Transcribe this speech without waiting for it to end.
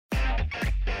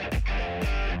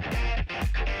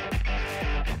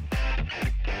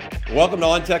Welcome to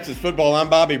On Texas Football. I'm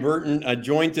Bobby Burton,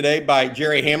 joined today by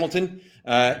Jerry Hamilton.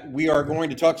 We are going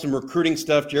to talk some recruiting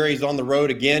stuff. Jerry's on the road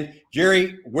again.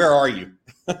 Jerry, where are you?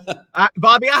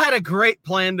 Bobby, I had a great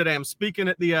plan today. I'm speaking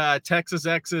at the Texas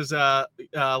X's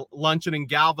luncheon in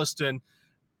Galveston.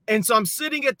 And so I'm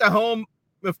sitting at the home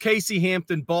of Casey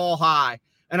Hampton, Ball High.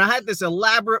 And I had this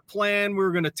elaborate plan. We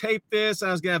were going to tape this. And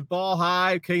I was going to have Ball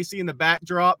High, Casey in the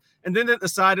backdrop. And then it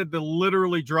decided to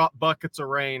literally drop buckets of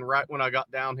rain right when I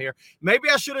got down here. Maybe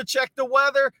I should have checked the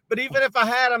weather. But even if I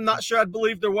had, I'm not sure I'd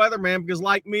believe the weatherman because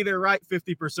like me, they're right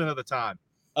 50% of the time.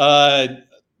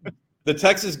 The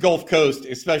Texas Gulf Coast,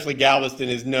 especially Galveston,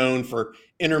 is known for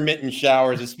intermittent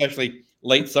showers, especially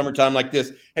late summertime like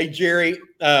this. Hey, Jerry,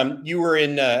 you were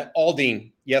in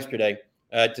Aldine yesterday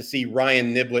to see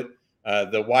Ryan Niblett,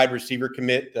 the wide receiver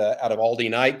commit out of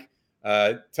Aldine Ike.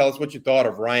 Tell us what you thought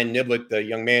of Ryan Niblett, the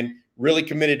young man really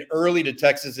committed early to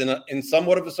Texas in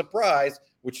somewhat of a surprise,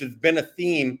 which has been a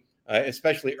theme,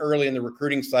 especially early in the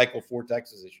recruiting cycle for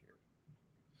Texas this year.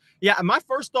 Yeah, my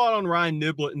first thought on Ryan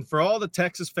Niblett, and for all the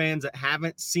Texas fans that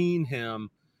haven't seen him,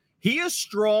 he is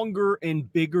stronger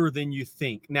and bigger than you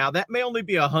think. Now, that may only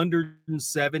be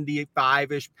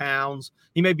 175-ish pounds.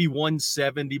 He may be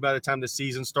 170 by the time the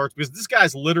season starts because this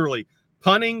guy's literally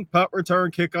punting, punt return,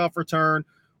 kickoff return,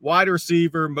 wide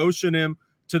receiver, motion him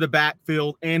to the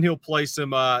backfield, and he'll play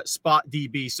some spot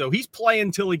DB. So he's playing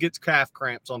until he gets calf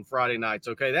cramps on Friday nights,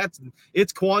 okay?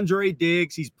 It's Quandre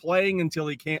Diggs. He's playing until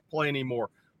he can't play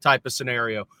anymore type of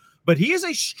scenario. But he is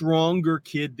a stronger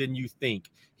kid than you think.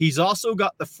 He's also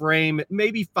got the frame at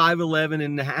maybe 5'11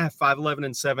 and a half, 5'11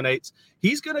 and 7/8.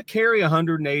 He's going to carry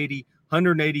 180,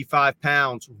 185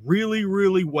 pounds really,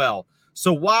 really well.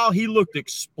 So while he looked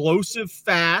explosive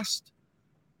fast,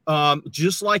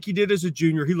 just like he did as a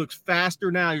junior, he looks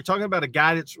faster now. You're talking about a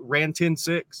guy that's ran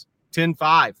 10.6,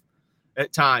 10.5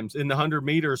 at times in the 100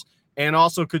 meters and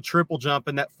also could triple jump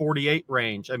in that 48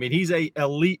 range. I mean, he's a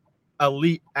elite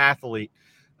athlete.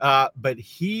 But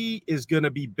he is going to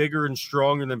be bigger and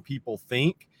stronger than people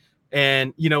think.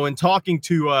 And, you know, in talking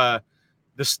to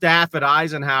the staff at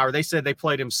Eisenhower, they said they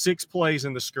played him 6 plays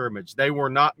in the scrimmage. They were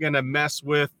not going to mess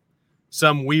with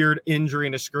some weird injury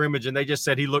in a scrimmage. And they just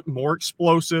said he looked more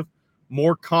explosive,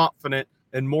 more confident,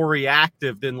 and more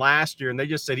reactive than last year. And they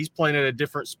just said he's playing at a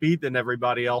different speed than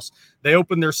everybody else. They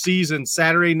opened their season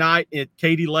Saturday night at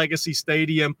Katy Legacy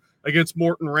Stadium against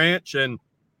Morton Ranch. And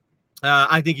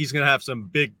I think he's going to have some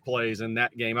big plays in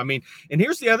that game. I mean, and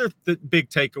here's the other big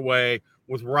takeaway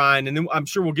with Ryan, and then I'm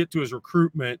sure we'll get to his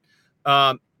recruitment.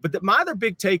 But my other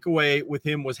big takeaway with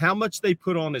him was how much they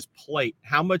put on his plate,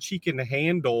 how much he can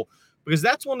handle, because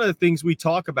that's one of the things we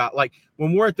talk about. Like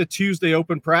when we're at the Tuesday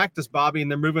open practice, Bobby,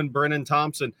 and they're moving Brennan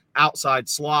Thompson outside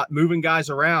slot, moving guys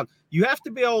around, you have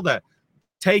to be able to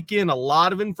take in a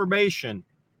lot of information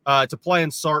to play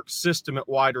in Sark's system at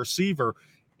wide receiver.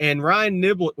 And Ryan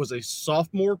Niblett was a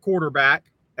sophomore quarterback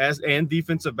and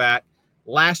defensive back.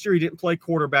 Last year, he didn't play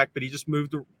quarterback, but he just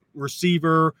moved the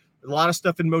receiver, a lot of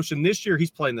stuff in motion. This year, he's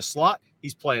playing the slot.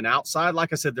 He's playing outside.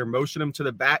 Like I said, they're motioning him to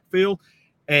the backfield,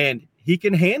 and he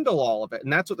can handle all of it.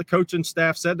 And that's what the coaching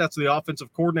staff said. That's the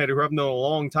offensive coordinator, who I've known a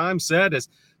long time, said is,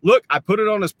 look, I put it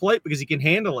on his plate because he can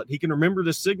handle it. He can remember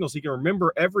the signals. He can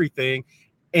remember everything,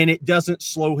 and it doesn't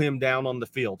slow him down on the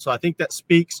field. So I think that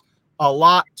speaks a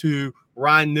lot to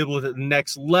Ryan Niblett at the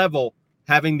next level,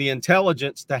 having the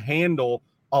intelligence to handle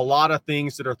a lot of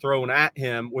things that are thrown at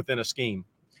him within a scheme.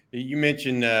 You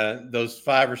mentioned those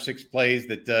 5 or 6 plays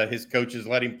that his coaches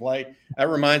let him play. That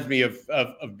reminds me of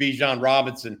Bijan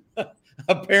Robinson.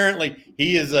 Apparently,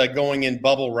 he is going in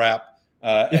bubble wrap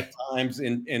at times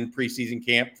in preseason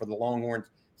camp for the Longhorns.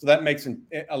 So that makes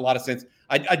a lot of sense.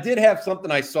 I did have something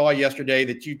I saw yesterday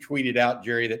that you tweeted out,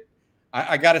 Jerry, that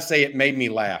I got to say it made me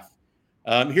laugh.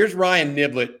 Here's Ryan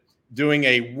Niblett doing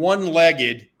a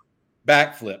one-legged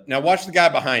backflip. Now watch the guy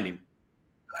behind him.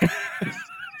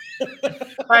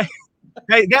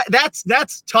 Hey, that's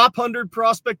top 100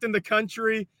 prospect in the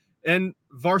country and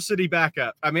varsity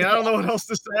backup. I mean, I don't know what else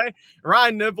to say.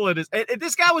 Ryan Niblett is. And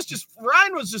this guy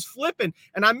Ryan was just flipping.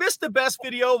 And I missed the best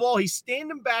video of all. He's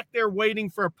standing back there waiting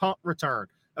for a punt return.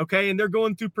 Okay, and they're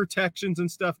going through protections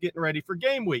and stuff, getting ready for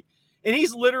game week. And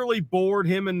he's literally bored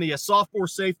him and the sophomore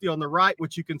safety on the right,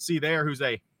 which you can see there, who's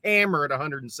a hammer at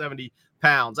 170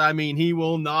 pounds. I mean, he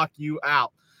will knock you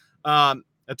out. A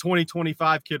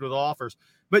 2025 kid with offers.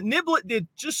 But Niblett did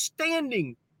just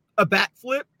standing a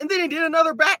backflip, and then he did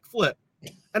another backflip.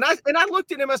 And I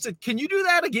looked at him. I said, "Can you do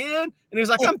that again?" And he was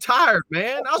like, "I'm tired,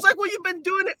 man." I was like, "Well, you've been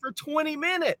doing it for 20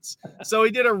 minutes." So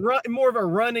he did more of a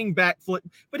running backflip,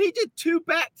 but he did 2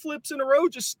 backflips in a row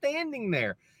just standing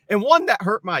there. And one that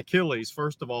hurt my Achilles.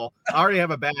 First of all, I already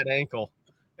have a bad ankle.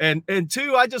 And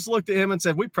 2, I just looked at him and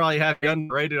said, we probably have you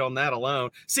underrated on that alone.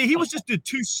 See, he was just did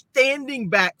 2 standing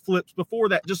backflips before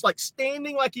that, just like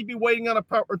standing like he'd be waiting on a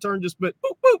punt return, just but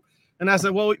boop, boop. And I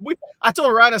said, well, I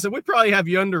told Ryan, I said, we probably have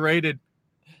you underrated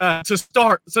to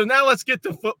start. So now let's get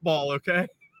to football, okay?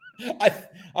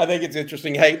 I think it's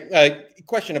interesting. Hey,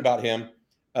 question about him.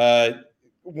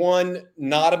 One,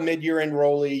 not a mid-year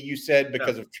enrollee, you said,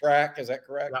 because of track. Is that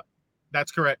correct? Yeah,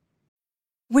 that's correct.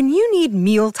 When you need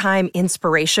mealtime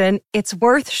inspiration, it's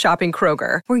worth shopping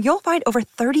Kroger, where you'll find over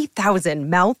 30,000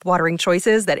 mouth-watering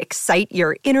choices that excite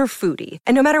your inner foodie.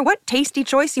 And no matter what tasty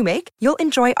choice you make, you'll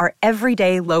enjoy our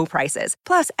everyday low prices,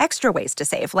 plus extra ways to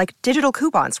save, like digital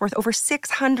coupons worth over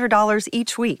 $600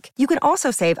 each week. You can also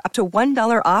save up to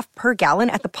 $1 off per gallon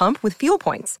at the pump with fuel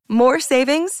points. More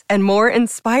savings and more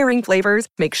inspiring flavors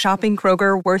make shopping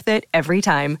Kroger worth it every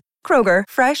time. Kroger,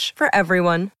 fresh for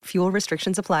everyone. Fuel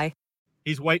restrictions apply.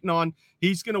 He's waiting on.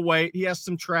 He's going to wait. He has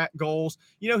some track goals.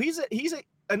 You know, he's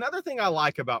another thing I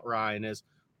like about Ryan is,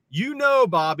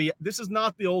 Bobby, this is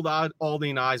not the old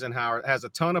Aldine Eisenhower. It has a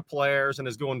ton of players and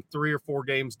is going 3 or 4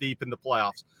 games deep in the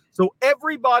playoffs. So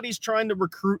everybody's trying to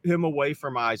recruit him away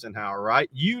from Eisenhower, right?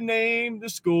 You name the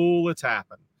school, it's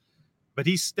happened. But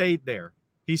he stayed there.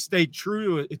 He stayed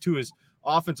true to his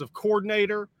offensive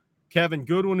coordinator, Kevin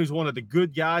Goodwin, who's one of the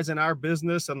good guys in our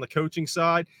business on the coaching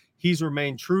side. He's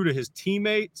remained true to his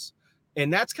teammates,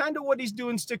 and that's kind of what he's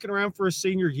doing, sticking around for his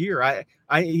senior year.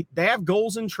 They have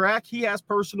goals in track. He has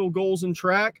personal goals in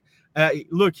track.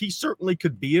 Look, he certainly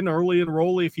could be an early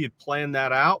enrollee if he had planned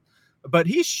that out, but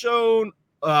he's shown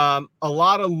a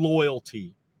lot of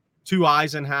loyalty to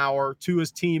Eisenhower, to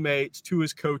his teammates, to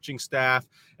his coaching staff,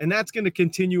 and that's going to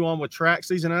continue on with track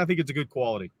season. And I think it's a good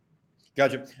quality.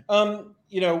 Gotcha.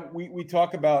 We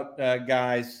talk about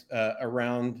guys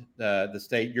around the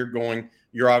state.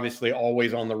 You're obviously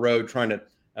always on the road trying to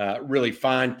really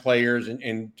find players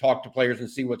and talk to players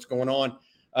and see what's going on.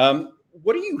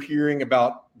 What are you hearing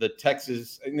about the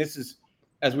Texas? And this is,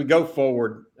 as we go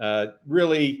forward,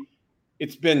 really,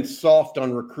 it's been soft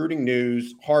on recruiting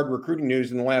news, hard recruiting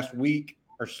news in the last week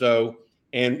or so,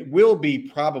 and will be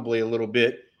probably a little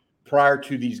bit prior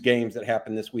to these games that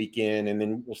happen this weekend, and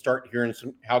then we'll start hearing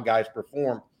how guys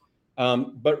perform.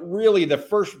 But really, the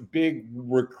first big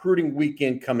recruiting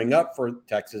weekend coming up for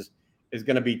Texas is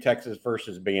going to be Texas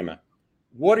versus Bama.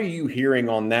 What are you hearing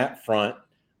on that front?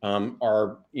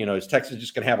 Is Texas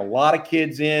just going to have a lot of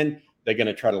kids in? They're going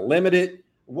to try to limit it?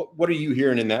 What are you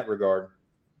hearing in that regard?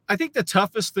 I think the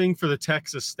toughest thing for the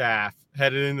Texas staff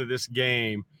headed into this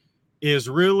game is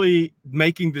really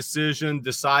making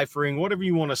deciphering, whatever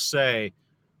you want to say,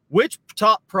 which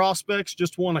top prospects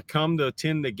just want to come to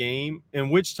attend the game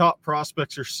and which top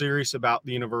prospects are serious about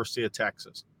the University of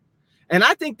Texas. And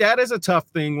I think that is a tough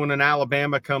thing when an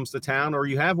Alabama comes to town or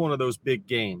you have one of those big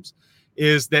games,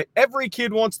 is that every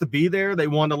kid wants to be there. They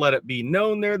want to let it be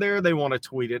known they're there. They want to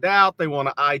tweet it out. They want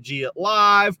to IG it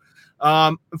live.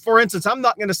 For instance, I'm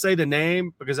not going to say the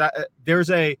name because there's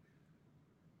a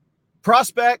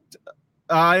prospect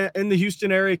in the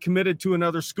Houston area committed to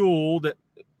another school that,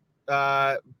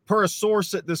 per a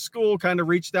source at this school, kind of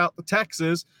reached out to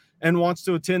Texas and wants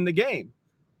to attend the game.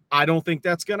 I don't think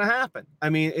that's going to happen. I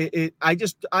mean,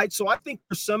 so I think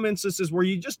there's some instances where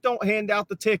you just don't hand out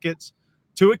the tickets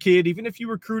to a kid, even if you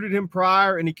recruited him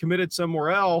prior and he committed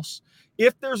somewhere else,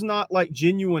 if there's not like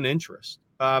genuine interest.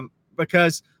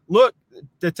 Because look,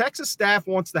 the Texas staff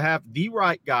wants to have the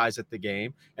right guys at the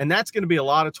game, and that's going to be a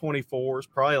lot of 24s,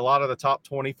 probably a lot of the top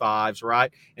 25s,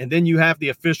 right? And then you have the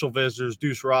official visitors,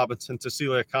 Deuce Robinson,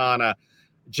 Cecilia Kana,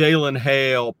 Jalen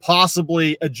Hale,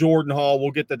 possibly a Jordan Hall.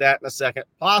 We'll get to that in a second.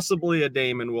 Possibly a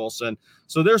Damon Wilson.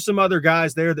 So there's some other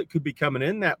guys there that could be coming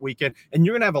in that weekend, and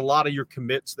you're going to have a lot of your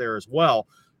commits there as well.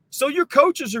 So your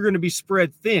coaches are going to be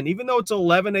spread thin, even though it's an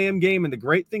 11 a.m. game. And the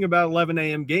great thing about 11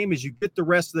 a.m. game is you get the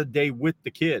rest of the day with the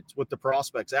kids, with the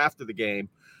prospects after the game.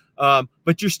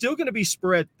 But you're still going to be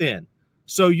spread thin.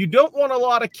 So you don't want a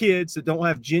lot of kids that don't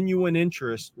have genuine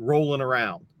interest rolling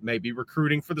around, maybe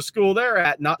recruiting for the school they're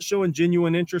at, not showing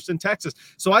genuine interest in Texas.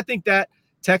 So I think that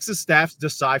Texas staff's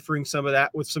deciphering some of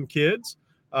that with some kids.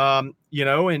 And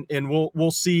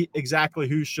we'll see exactly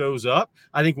who shows up.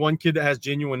 I think one kid that has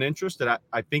genuine interest that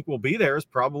I think will be there is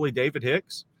probably David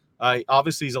Hicks.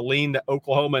 Obviously, he's a lean to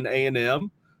Oklahoma and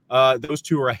A&M. Those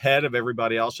two are ahead of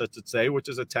everybody else, I should say, which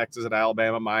is a Texas and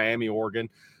Alabama, Miami, Oregon.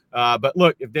 But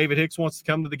look, if David Hicks wants to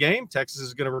come to the game, Texas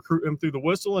is going to recruit him through the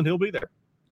whistle, and he'll be there.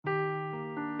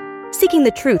 Seeking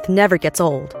the truth never gets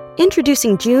old.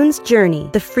 Introducing June's Journey,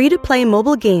 the free-to-play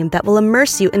mobile game that will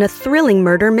immerse you in a thrilling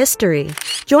murder mystery.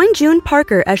 Join June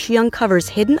Parker as she uncovers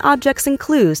hidden objects and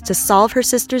clues to solve her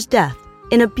sister's death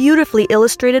in a beautifully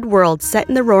illustrated world set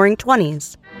in the Roaring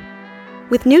 '20s.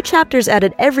 With new chapters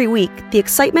added every week, the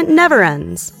excitement never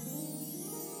ends.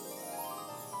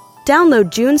 Download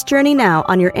June's Journey now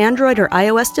on your Android or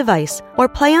iOS device, or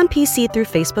play on PC through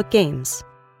Facebook Games.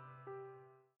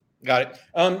 Got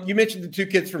it. You mentioned the two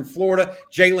kids from Florida.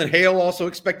 Jalen Hale also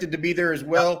expected to be there as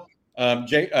well.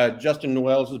 Justin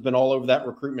Noels has been all over that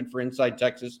recruitment for Inside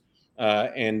Texas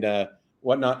and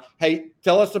whatnot. Hey,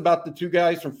 tell us about the two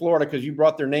guys from Florida, because you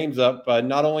brought their names up.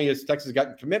 Not only has Texas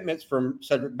gotten commitments from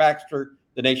Cedric Baxter,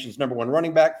 the nation's #1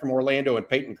 running back from Orlando, and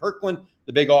Peyton Kirkland,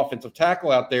 the big offensive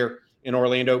tackle out there in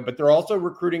Orlando, but they're also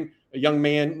recruiting a young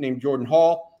man named Jordan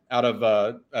Hall out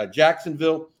of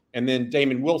Jacksonville, and then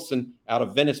Damon Wilson out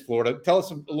of Venice, Florida. Tell us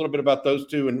a little bit about those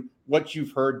two and what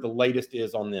you've heard the latest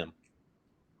is on them.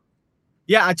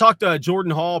 Yeah, I talked to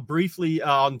Jordan Hall briefly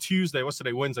on Tuesday. What's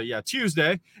today? Wednesday. Yeah,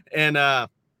 Tuesday. And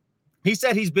he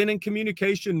said he's been in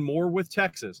communication more with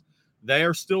Texas. They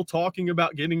are still talking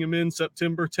about getting him in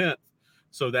September 10th.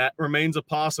 So that remains a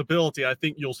possibility. I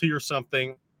think you'll hear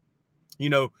something,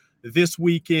 this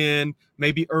weekend,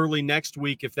 maybe early next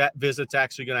week, if that visit's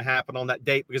actually going to happen on that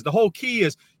date. Because the whole key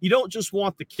is you don't just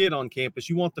want the kid on campus,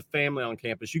 you want the family on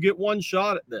campus. You get one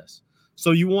shot at this.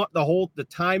 So you want the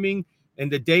timing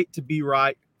and the date to be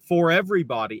right for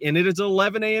everybody. And it is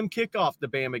 11 a.m. kickoff, the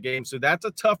Bama game. So that's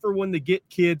a tougher one to get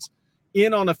kids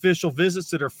in on official visits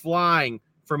that are flying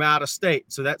from out of state.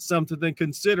 So that's something to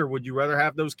consider. Would you rather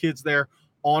have those kids there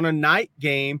on a night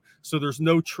game so there's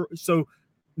no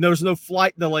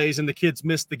flight delays and the kids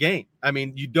miss the game? I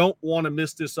mean, you don't want to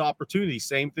miss this opportunity.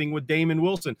 Same thing with Damon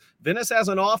Wilson. Venice has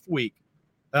an off week,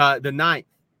 the 9th,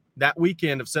 that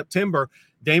weekend of September.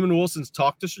 Damon Wilson's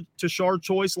talked to Shard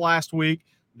Choice last week.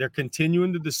 They're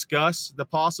continuing to discuss the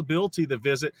possibility of the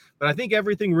visit, but I think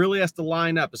everything really has to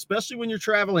line up, especially when you're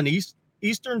traveling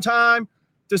Eastern time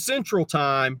to Central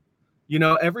time.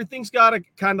 Everything's got to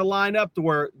kind of line up to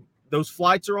where those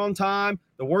flights are on time.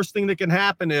 The worst thing that can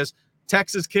happen is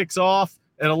Texas kicks off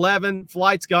at 11,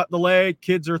 flights got delayed,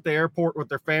 kids are at the airport with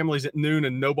their families at noon,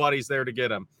 and nobody's there to get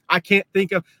them. I can't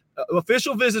think of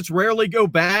official visits rarely go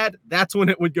bad. That's when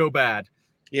it would go bad.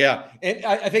 Yeah, and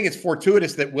I think it's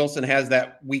fortuitous that Wilson has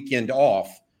that weekend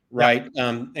off, right?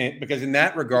 Yeah. And because in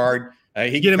that regard,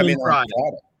 he get can him come in Friday.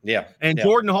 Yeah, and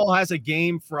Jordan Hall has a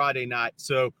game Friday night,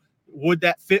 so would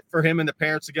that fit for him and the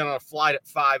parents to get on a flight at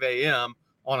 5 a.m.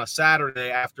 on a Saturday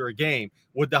after a game?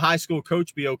 Would the high school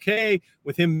coach be okay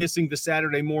with him missing the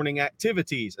Saturday morning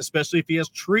activities, especially if he has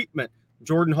treatment?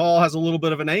 Jordan Hall has a little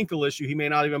bit of an ankle issue. He may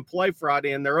not even play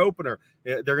Friday in their opener.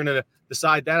 They're going to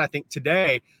decide that, I think,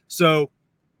 today. So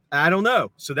I don't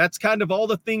know. So that's kind of all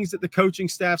the things that the coaching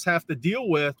staffs have to deal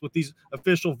with these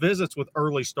official visits with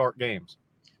early start games.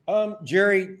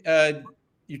 Jerry,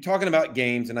 you're talking about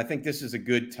games, and I think this is a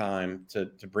good time to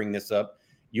bring this up.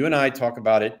 You and I talk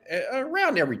about it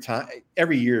around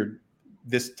every year,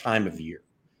 this time of year.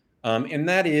 And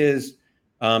that is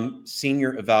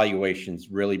senior evaluations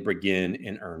really begin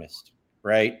in earnest,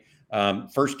 right?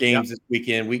 First games this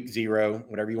weekend, week 0,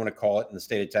 whatever you want to call it in the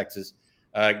state of Texas.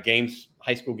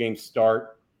 High school games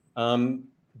start.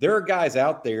 There are guys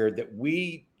out there that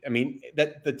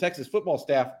that the Texas football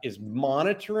staff is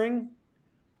monitoring,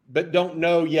 but don't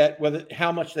know yet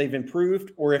how much they've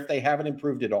improved or if they haven't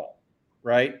improved at all.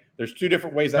 Right? There's two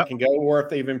different ways that can go, or if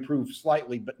they've improved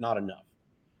slightly, but not enough.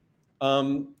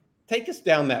 Take us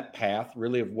down that path,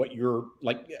 really, of what you're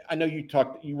like. I know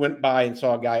you went by and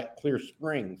saw a guy at Clear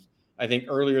Springs, I think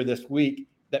earlier this week,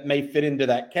 that may fit into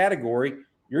that category.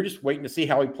 You're just waiting to see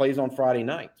how he plays on Friday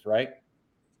nights, right?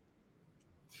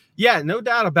 Yeah, no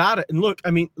doubt about it. And look,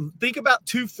 I mean, think about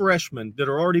two freshmen that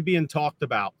are already being talked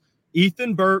about.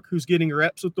 Ethan Burke, who's getting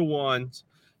reps with the ones,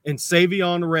 and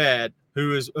Savion Red,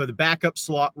 who is the backup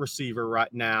slot receiver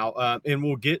right now, and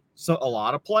will get a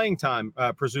lot of playing time,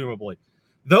 presumably.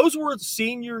 Those were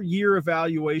senior year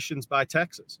evaluations by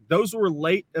Texas. Those were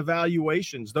late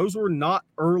evaluations. Those were not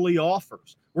early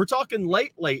offers. We're talking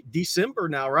late December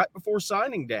now, right before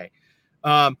signing day.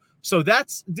 So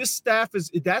that's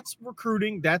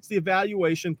recruiting. That's the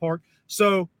evaluation part.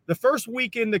 So the first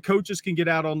weekend the coaches can get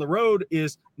out on the road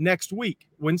is next week.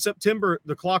 When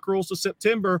the clock rolls to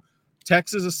September,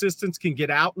 Texas assistants can get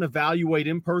out and evaluate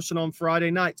in person on Friday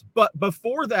nights. But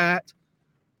before that,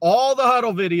 all the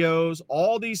huddle videos,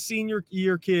 all these senior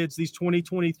year kids, these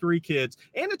 2023 kids,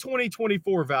 and the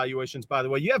 2024 evaluations, by the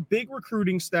way. You have big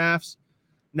recruiting staffs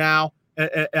now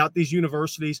at these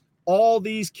universities. All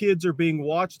these kids are being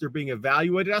watched. They're being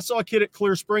evaluated. I saw a kid at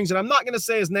Clear Springs, and I'm not going to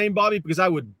say his name, Bobby, because I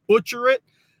would butcher it,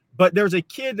 but there's a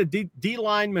kid, the D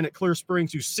lineman at Clear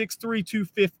Springs, who's 6'3",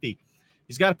 250.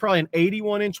 He's got probably an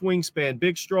 81-inch wingspan,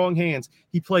 big, strong hands.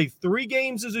 He played 3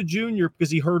 games as a junior because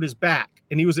he hurt his back,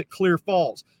 and he was at Clear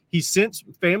Falls. He's since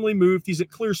family moved. He's at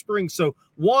Clear Springs. So,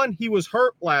 1, he was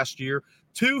hurt last year.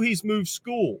 2, he's moved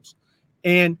schools.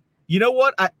 And you know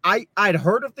what? I'd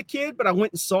heard of the kid, but I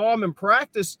went and saw him in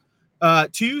practice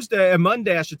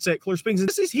Monday, I should say, at Clear Springs. And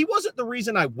he wasn't the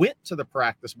reason I went to the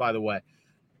practice, by the way.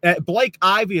 Blake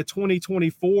Ivy, a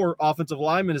 2024 offensive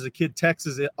lineman, is a kid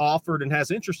Texas offered and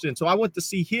has interest in. So I went to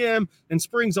see him, and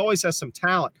Springs always has some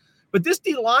talent. But this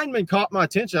D lineman caught my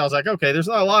attention. I was like, okay, there's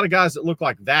not a lot of guys that look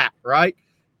like that, right?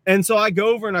 And so I go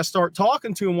over and I start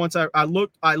talking to him. Once I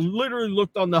literally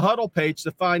looked on the huddle page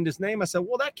to find his name. I said,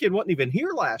 well, that kid wasn't even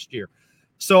here last year.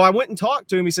 So I went and talked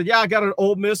to him. He said, yeah, I got an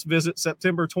Ole Miss visit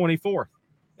September 24th.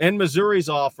 And Missouri's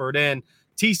offered, and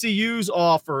TCU's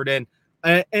offered, and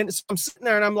so I'm sitting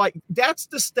there and I'm like, that's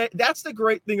the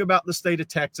great thing about the state of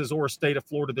Texas or state of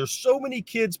Florida. There's so many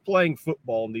kids playing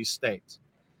football in these states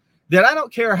that I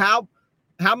don't care how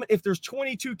many, if there's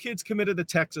 22 kids committed to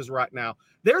Texas right now,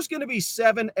 there's going to be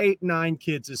 7, 8, 9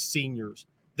 kids as seniors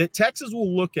that Texas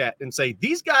will look at and say,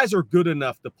 these guys are good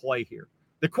enough to play here.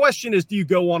 The question is, do you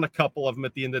go on a couple of them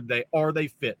at the end of the day? Are they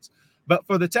fits? But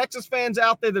for the Texas fans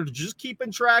out there that are just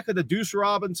keeping track of the Deuce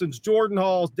Robinsons, Jordan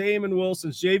Halls, Damon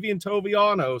Wilsons, Javian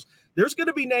Tovianos, there's going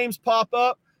to be names pop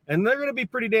up, and they're going to be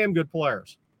pretty damn good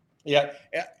players. Yeah,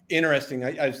 interesting.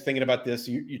 I was thinking about this.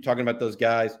 You're talking about those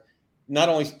guys. Not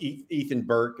only Ethan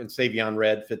Burke and Savion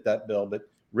Red fit that bill, but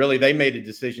really they made a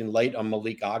decision late on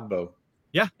Malik Ogbo.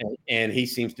 Yeah. And he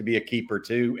seems to be a keeper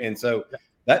too. And so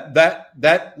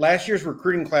that last year's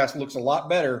recruiting class looks a lot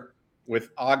better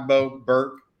with Ogbo,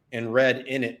 Burke, and Red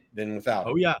in it than without.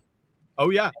 Oh,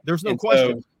 yeah. There's no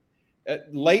question. So,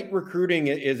 late recruiting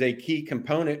is a key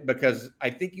component because I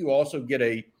think you also get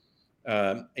a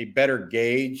better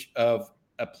gauge of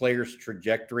a player's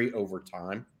trajectory over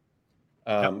time.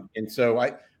 And so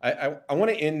I want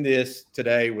to end this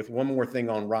today with one more thing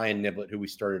on Ryan Niblett, who we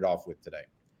started off with today.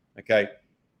 Okay.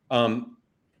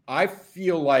 I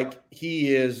feel like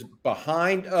he is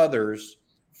behind others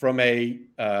from a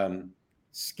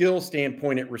skill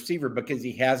standpoint at receiver because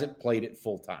he hasn't played it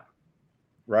full time,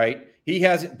 right? He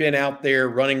hasn't been out there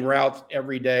running routes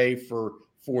every day for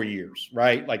 4 years,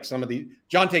 right? Like some of the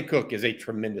Jonte Cook is a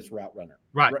tremendous route runner,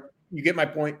 right? You get my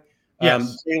point?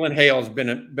 Yes. Jalen Hale has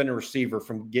been a receiver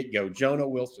from get-go. Jonah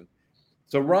Wilson.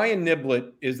 So Ryan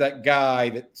Niblett is that guy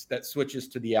that switches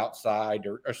to the outside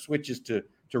or switches to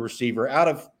receiver out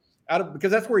of because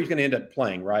that's where he's going to end up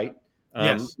playing, right?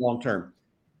 Yes. Long term.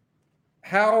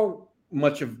 How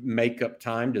much of makeup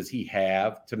time does he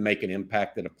have to make an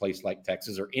impact at a place like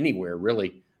Texas or anywhere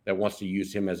really that wants to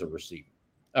use him as a receiver?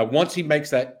 Once he makes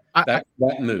that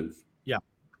move.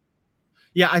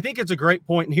 Yeah, I think it's a great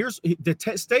point. And here's the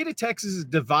state of Texas is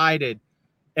divided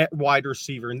at wide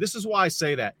receiver. And this is why I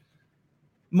say that.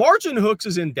 Margin Hooks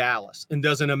is in Dallas and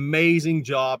does an amazing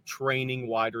job training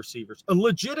wide receivers, a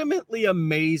legitimately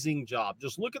amazing job.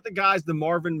 Just look at the guys, the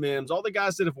Marvin Mims, all the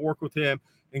guys that have worked with him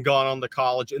and gone on to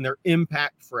college, and they're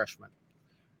impact freshmen.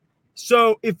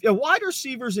 So if a wide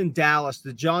receivers in Dallas,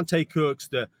 the Jonte Cooks,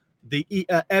 the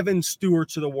Evan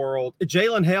Stewarts of the world,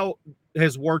 Jalen Hale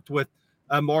has worked with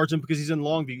Margin because he's in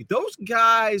Longview. Those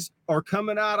guys are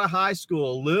coming out of high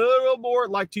school a little more,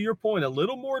 like to your point, a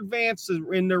little more advanced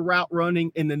in their route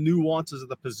running and the nuances of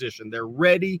the position. They're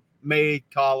ready-made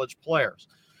college players.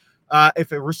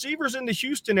 If a receiver's in the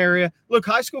Houston area, look,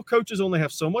 high school coaches only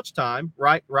have so much time,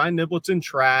 right? Ryan Niblett's in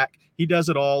track. He does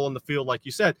it all on the field, like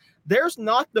you said. There's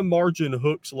not the Margin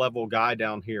Hooks level guy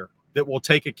down here that will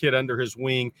take a kid under his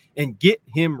wing and get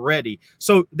him ready.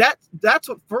 So that's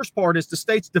what first part is. The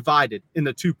state's divided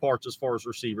into two parts as far as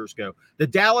receivers go. The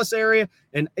Dallas area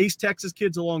and East Texas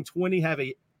kids along 20 have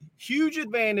a huge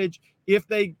advantage if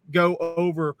they go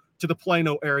over to the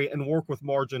Plano area and work with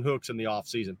Margin Hooks in the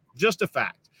offseason. Just a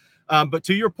fact. But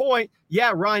to your point,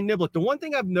 yeah, Ryan Niblett, the one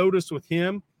thing I've noticed with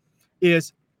him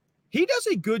is he does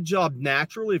a good job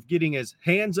naturally of getting his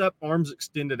hands up, arms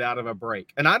extended out of a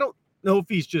break. And I don't know if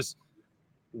he's just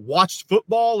watched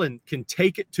football and can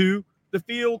take it to the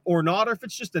field or not, or if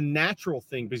it's just a natural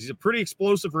thing because he's a pretty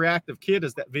explosive, reactive kid,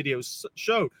 as that video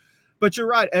showed. But you're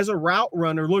right. As a route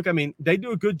runner, look, I mean, they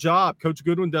do a good job. Coach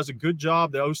Goodwin does a good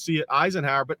job, the OC at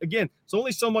Eisenhower. But again, it's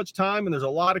only so much time, and there's a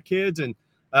lot of kids. And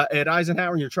at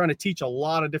Eisenhower, and you're trying to teach a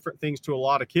lot of different things to a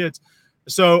lot of kids.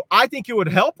 So I think it would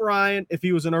help Ryan if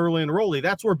he was an early enrollee.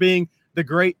 That's where being the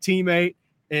great teammate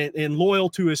and loyal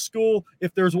to his school.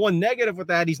 If there's one negative with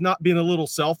that, he's not being a little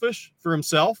selfish for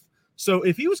himself. So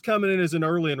if he was coming in as an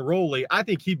early enrollee, I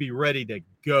think he'd be ready to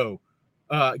go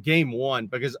game one,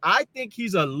 because I think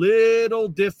he's a little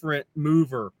different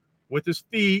mover with his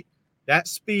feet, that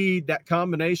speed, that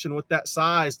combination with that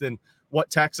size than what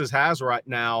Texas has right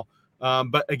now.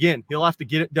 But again, he'll have to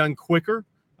get it done quicker.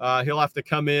 He'll have to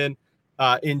come in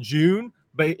June.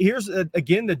 But here's,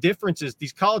 again, the difference is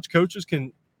these college coaches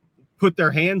can put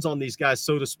their hands on these guys,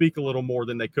 so to speak, a little more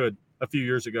than they could a few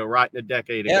years ago, right? In a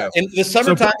decade ago. And the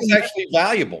summertime is actually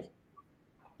valuable.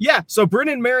 Yeah. So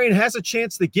Brennan Marion has a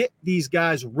chance to get these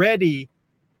guys ready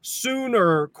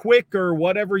sooner, quicker,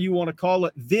 whatever you want to call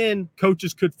it, than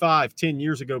coaches could 5-10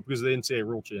 years ago because of the NCAA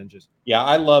rule changes. Yeah,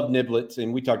 I love Niblett,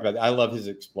 and we talked about that. I love his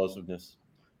explosiveness.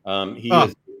 He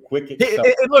is quick.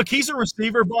 Look, he's a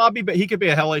receiver, Bobby, but he could be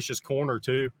a hellacious corner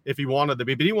too if he wanted to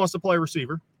be. But he wants to play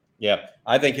receiver. Yeah,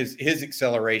 I think his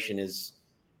acceleration is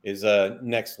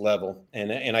next level,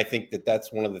 and I think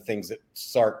that's one of the things that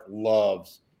Sark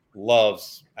loves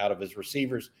out of his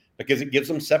receivers, because it gives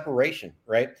them separation,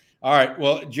 right? All right.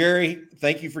 Well, Jerry,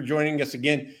 thank you for joining us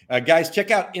again. Guys,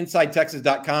 check out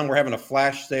InsideTexas.com. We're having a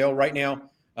flash sale right now,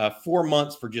 4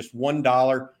 months for just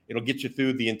 $1. It'll get you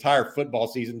through the entire football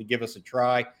season to give us a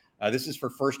try. This is for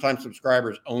first-time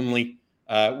subscribers only.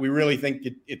 We really think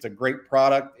it's a great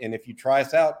product, and if you try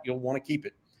us out, you'll want to keep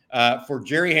it. For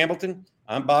Jerry Hamilton,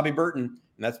 I'm Bobby Burton,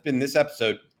 and that's been this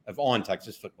episode of On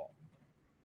Texas Football.